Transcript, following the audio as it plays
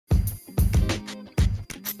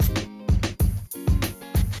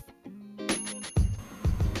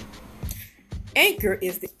Anchor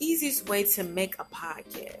is the easiest way to make a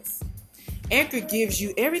podcast. Anchor gives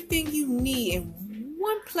you everything you need in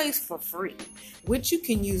one place for free, which you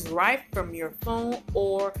can use right from your phone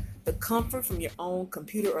or the comfort from your own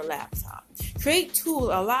computer or laptop. Create tools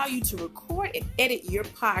allow you to record and edit your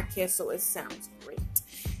podcast so it sounds great.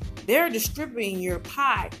 They're distributing your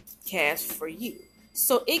podcast for you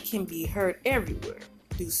so it can be heard everywhere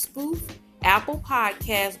through Spoof, Apple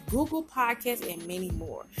Podcasts, Google Podcasts, and many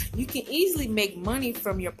more. You can easily make money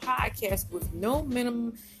from your podcast with no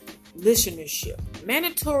minimum listenership.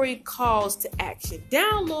 Mandatory calls to action.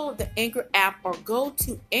 Download the Anchor app or go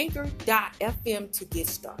to anchor.fm to get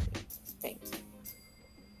started. Thank you.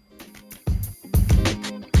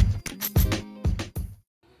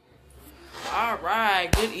 All right,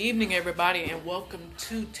 good evening, everybody, and welcome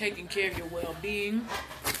to Taking Care of Your Well-Being.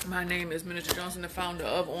 My name is Minister Johnson, the founder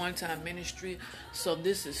of On Time Ministry. So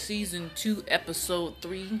this is season 2, episode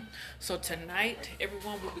 3. So tonight,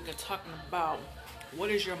 everyone, we'll be talking about what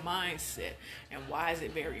is your mindset and why is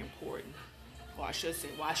it very important? Or I should say,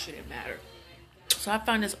 why should it matter? So I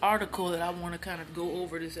found this article that I want to kind of go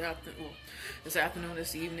over this afternoon,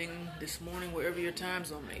 this evening, this morning, wherever your time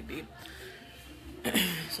zone may be.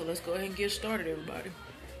 So let's go ahead and get started, everybody.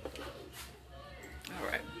 All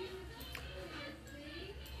right.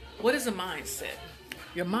 What is a mindset?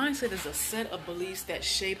 Your mindset is a set of beliefs that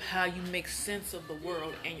shape how you make sense of the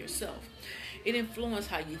world and yourself. It influences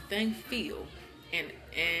how you think, feel,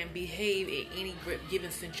 and behave in any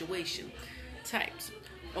given situation. Types.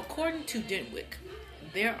 According to Denwick,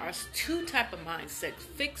 there are 2 types of mindset,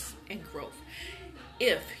 fixed and growth.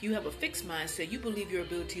 If you have a fixed mindset, you believe your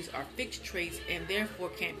abilities are fixed traits and therefore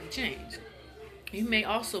can't be changed. You may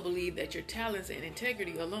also believe that your talents and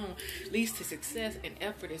integrity alone leads to success and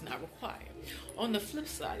effort is not required. On the flip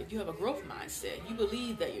side, if you have a growth mindset, you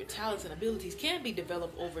believe that your talents and abilities can be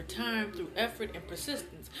developed over time through effort and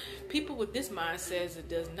persistence. People with this mindset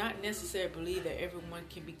does not necessarily believe that everyone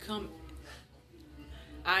can become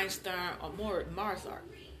Einstein or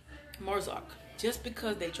Mozart just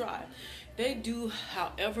because they try. They do,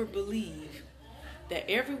 however, believe that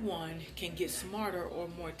everyone can get smarter or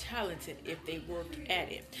more talented if they work at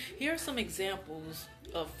it. Here are some examples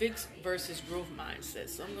of fixed versus growth mindset.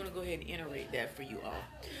 So I'm going to go ahead and iterate that for you all.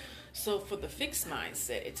 So for the fixed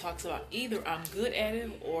mindset, it talks about either I'm good at it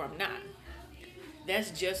or I'm not.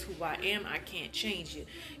 That's just who I am. I can't change it.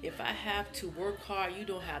 If I have to work hard, you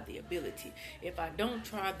don't have the ability. If I don't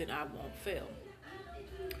try, then I won't fail.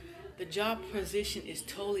 The job position is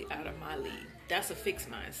totally out of my league. That's a fixed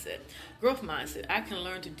mindset. Growth mindset. I can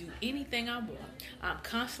learn to do anything I want. I'm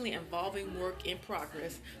constantly involving work in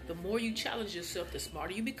progress. The more you challenge yourself, the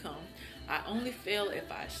smarter you become. I only fail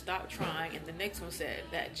if I stop trying. And the next one said,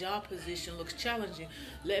 that job position looks challenging.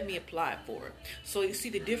 Let me apply for it. So you see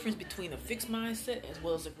the difference between a fixed mindset as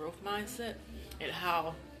well as a growth mindset, and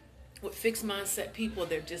how with fixed mindset people,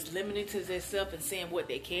 they're just limiting to themselves and saying what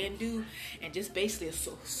they can do, and just basically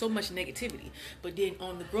so much negativity. But then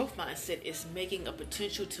on the growth mindset, it's making a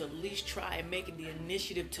potential to at least try and making the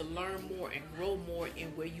initiative to learn more and grow more in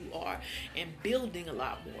where you are and building a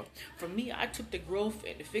lot more. For me, I took the growth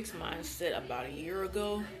and the fixed mindset about a year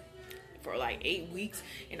ago for like 8 weeks,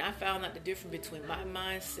 and I found out the difference between my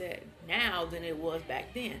mindset now than it was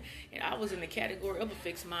back then. And I was in the category of a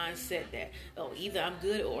fixed mindset that, either I'm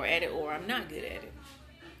good or at it or I'm not good at it.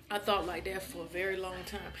 I thought like that for a very long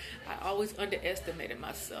time. I always underestimated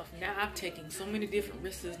myself. Now I'm taking so many different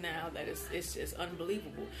risks now that it's just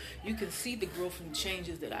unbelievable. You can see the growth and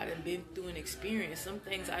changes that I've been through and experienced. Some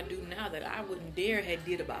things I do now that I wouldn't dare had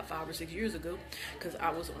did about 5 or 6 years ago because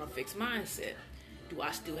I was on a fixed mindset. Do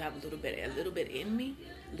I still have a little bit in me?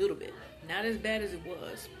 A little bit. Not as bad as it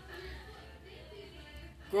was.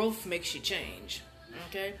 Growth makes you change.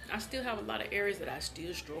 Okay? I still have a lot of areas that I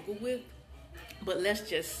still struggle with. But let's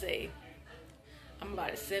just say I'm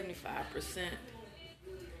about at 75%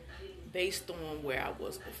 based on where I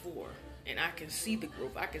was before. And I can see the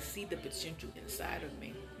growth. I can see the potential inside of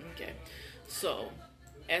me. Okay? So,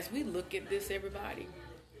 as we look at this, everybody,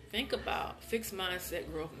 think about fixed mindset,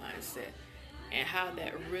 growth mindset, and how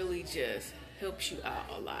that really just helps you out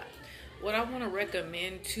a lot. What I want to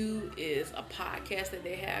recommend too is a podcast that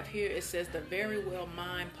they have here. It says the Very Well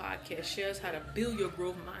Mind podcast shares how to build your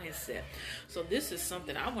growth mindset. So this is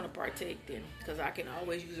something I want to partake in because I can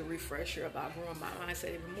always use a refresher about growing my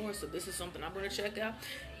mindset even more. So this is something I'm going to check out.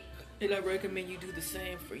 And I recommend you do the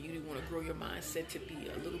same for you to want to grow your mindset to be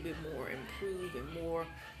a little bit more improved and more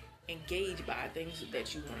engaged by things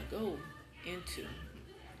that you want to go into.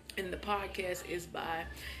 And the podcast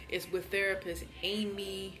is with therapist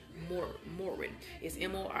Amy Morin. It's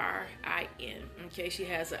Morin. Okay, she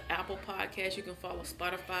has an Apple podcast. You can follow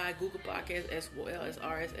Spotify, Google Podcast, as well as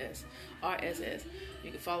RSS.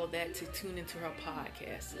 You can follow that to tune into her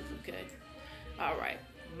podcasts. Okay. All right.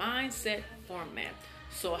 Mindset format.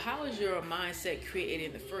 So how is your mindset created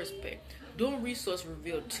in the first place? Doing research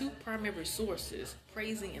revealed two primary sources,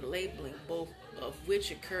 praising and labeling, both of which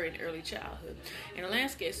occur in early childhood. In a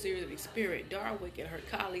landscape series of experiment, Darwick and her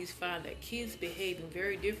colleagues found that kids behaving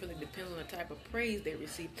very differently depending on the type of praise they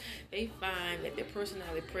receive. They find that their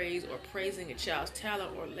personality praise or praising a child's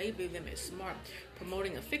talent or labeling them as smart,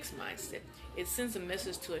 promoting a fixed mindset. It sends a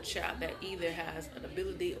message to a child that either has an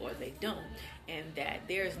ability or they don't, and that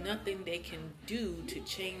there is nothing they can do to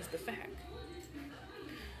change the fact.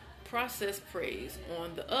 Process praise,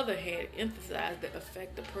 on the other hand, emphasizes the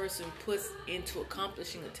effect the person puts into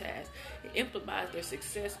accomplishing a task. It implies their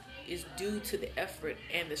success is due to the effort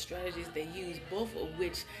and the strategies they use, both of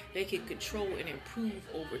which they can control and improve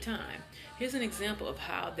over time. Here's an example of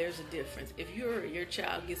how there's a difference. If your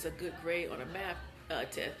child gets a good grade on a math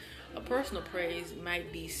test, a personal praise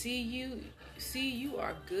might be, see you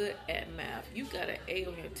are good at math. You got an A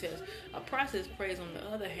on your test. A process praise, on the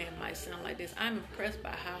other hand, might sound like this: I'm impressed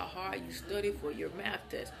by how hard you study for your math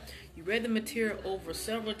test. You read the material over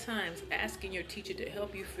several times, asking your teacher to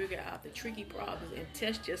help you figure out the tricky problems and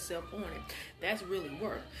test yourself on it. That's really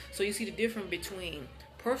work. So you see the difference between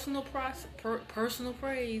personal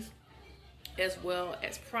praise as well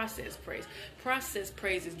as process praise. Process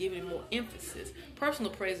praise is giving more emphasis.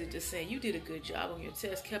 Personal praise is just saying you did a good job on your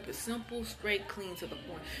test, kept it simple, straight, clean, to the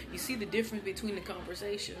point. You see the difference between the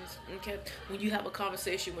conversations, okay? When you have a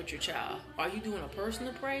conversation with your child, are you doing a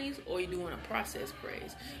personal praise or are you doing a process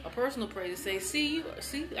praise? A personal praise is say,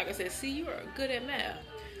 like I said, see, you are good at math.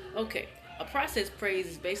 Okay, a process praise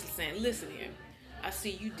is basically saying, listen here, I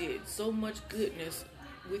see you did so much goodness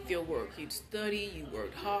with your work. You study, you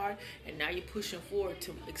worked hard, and now you're pushing forward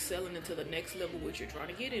to excelling into the next level which you're trying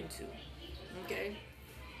to get into. Okay?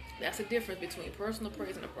 That's the difference between personal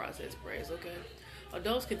praise and a process praise, okay?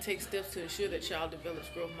 Adults can take steps to ensure that child develops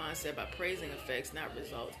growth mindset by praising effects, not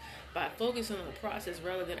results. By focusing on the process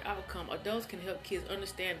rather than outcome, adults can help kids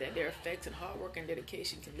understand that their effects and hard work and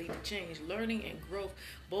dedication can lead to change, learning, and growth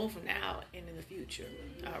both now and in the future.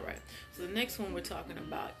 All right. So the next one we're talking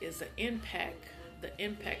about is the impact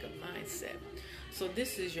of mindset. So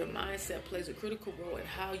this is your mindset plays a critical role in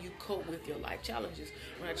how you cope with your life challenges.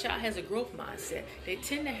 When a child has a growth mindset, they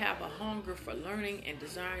tend to have a hunger for learning and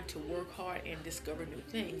desire to work hard and discover new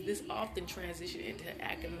things. This often transitions into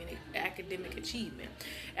academic achievement.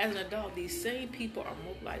 As an adult, these same people are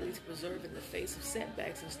more likely to persevere in the face of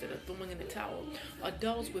setbacks instead of throwing in the towel.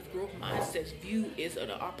 Adults with growth mindsets view it as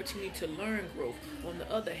an opportunity to learn growth. On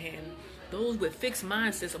the other hand, those with fixed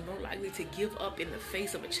mindsets are more likely to give up in the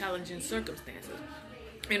face of a challenging circumstances.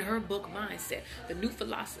 In her book, Mindset, The New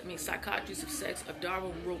Philosophy, Psychology of Sex,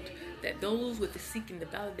 Darwin wrote that those with seeking the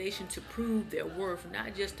validation to prove their worth,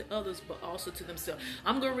 not just to others, but also to themselves.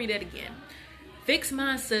 I'm going to read that again. Fixed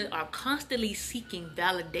mindsets are constantly seeking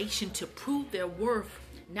validation to prove their worth,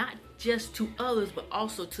 not just to others, but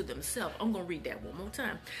also to themselves. I'm going to read that one more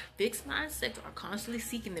time. Fixed mindsets are constantly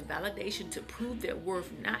seeking the validation to prove their worth,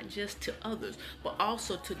 not just to others, but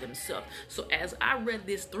also to themselves. So as I read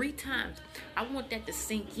this 3 times, I want that to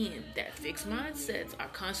sink in, that fixed mindsets are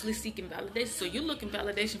constantly seeking validation. So you're looking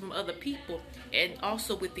validation from other people and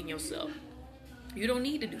also within yourself. You don't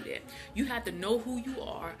need to do that. You have to know who you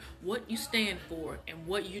are, what you stand for, and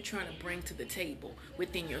what you're trying to bring to the table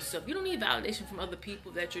within yourself. You don't need validation from other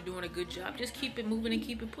people that you're doing a good job. Just keep it moving and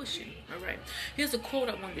keep it pushing. All right. Here's a quote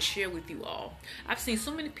I wanted to share with you all. I've seen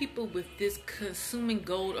so many people with this consuming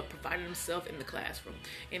goal of providing themselves in the classroom,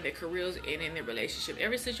 in their careers, and in their relationship.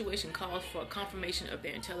 Every situation calls for a confirmation of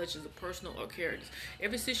their intelligence, of personal or characters.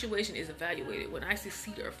 Every situation is evaluated. When I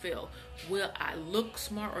succeed or fail, will I look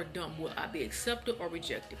smart or dumb? Will I be accepted or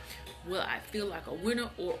rejected? Will I feel like a winner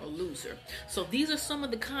or a loser? So these are some of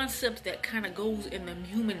the concepts that kind of goes in the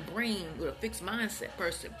human brain with a fixed mindset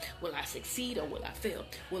person. Will I succeed or will I fail?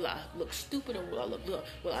 Will I look stupid or will I look good?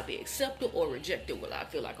 Will I be accepted or rejected? Will I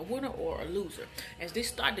feel like a winner or a loser? As they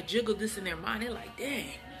start to jiggle this in their mind, they're like, dang,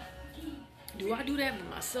 do I do that with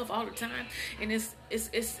myself all the time? And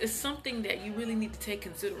it's something that you really need to take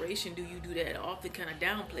consideration. Do you do that often? Kind of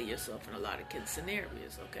downplay yourself in a lot of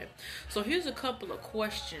scenarios, okay? So here's a couple of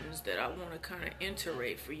questions that I want to kind of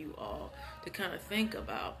iterate for you all to kind of think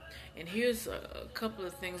about. And here's a couple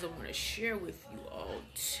of things I want to share with you all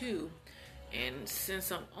too. And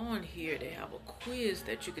since I'm on here, they have a quiz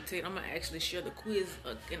that you can take. I'm gonna actually share the quiz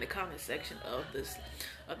in the comment section of this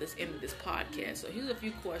end of this podcast. So here's a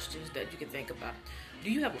few questions that you can think about.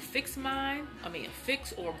 Do you have a fixed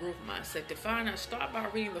fixed or growth mindset? To find out, start by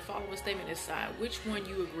reading the following statement and decide which one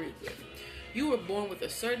you agree with. You were born with a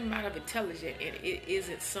certain amount of intelligence, and it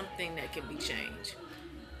isn't something that can be changed.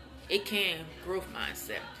 It can. Growth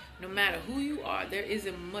mindset. No matter who you are, there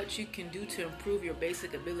isn't much you can do to improve your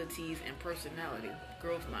basic abilities and personality.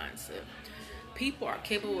 Growth mindset. People are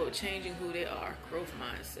capable of changing who they are. Growth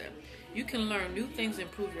mindset. You can learn new things and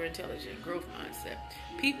improve your intelligence. Growth mindset.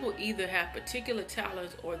 People either have particular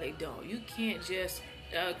talents or they don't. You can't just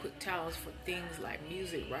quick talents for things like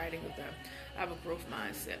music, writing, or that. I have a growth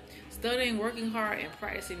mindset. Studying, working hard, and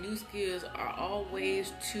practicing new skills are all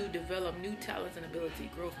ways to develop new talents and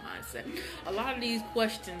ability. Growth mindset. A lot of these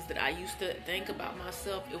questions that I used to think about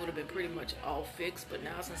myself, it would have been pretty much all fixed, but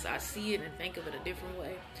now since I see it and think of it a different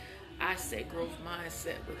way, I say growth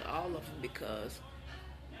mindset with all of them because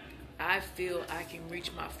I feel I can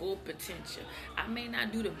reach my full potential. I may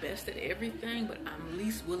not do the best at everything, but I'm at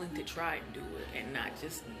least willing to try and do it and not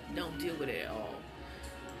just don't deal with it at all.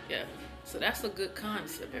 Yeah. So that's a good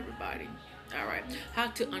concept, everybody. All right. How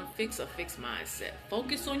to unfix a fixed mindset.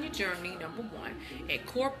 Focus on your journey, number 1.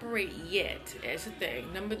 Incorporate yet as a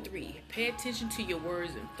thing. Number 3. Pay attention to your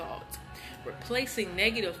words and thoughts. Replacing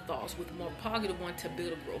negative thoughts with more positive ones to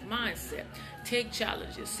build a growth mindset. Take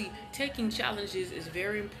challenges. See, taking challenges is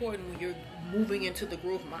very important when you're moving into the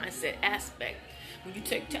growth mindset aspect. When you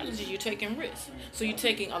take challenges, you're taking risks. So you're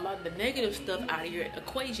taking a lot of the negative stuff out of your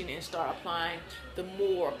equation and start applying the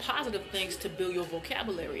more positive things to build your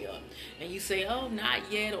vocabulary up. And you say, oh,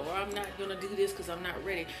 not yet, or I'm not going to do this because I'm not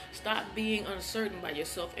ready. Stop being uncertain by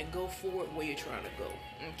yourself and go forward where you're trying to go.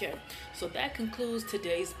 Okay? So that concludes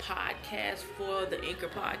today's podcast for the Anchor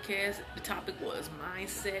Podcast. The topic was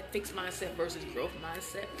mindset, fixed mindset versus growth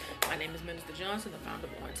mindset. My name is Minister Johnson, the founder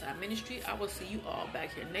of On Time Ministry. I will see you all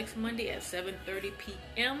back here next Monday at 7:30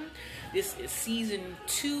 p.m. This is season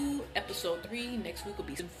 2, episode 3. Next week will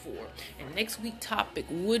be season 4. And next week's topic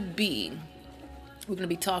would be, we're going to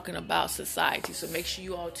be talking about society. So make sure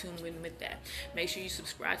you all tune in with that. Make sure you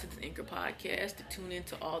subscribe to the Anchor Podcast to tune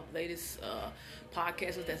into all the latest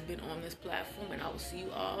podcasts that's been on this platform. And I will see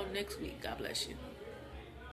you all next week. God bless you.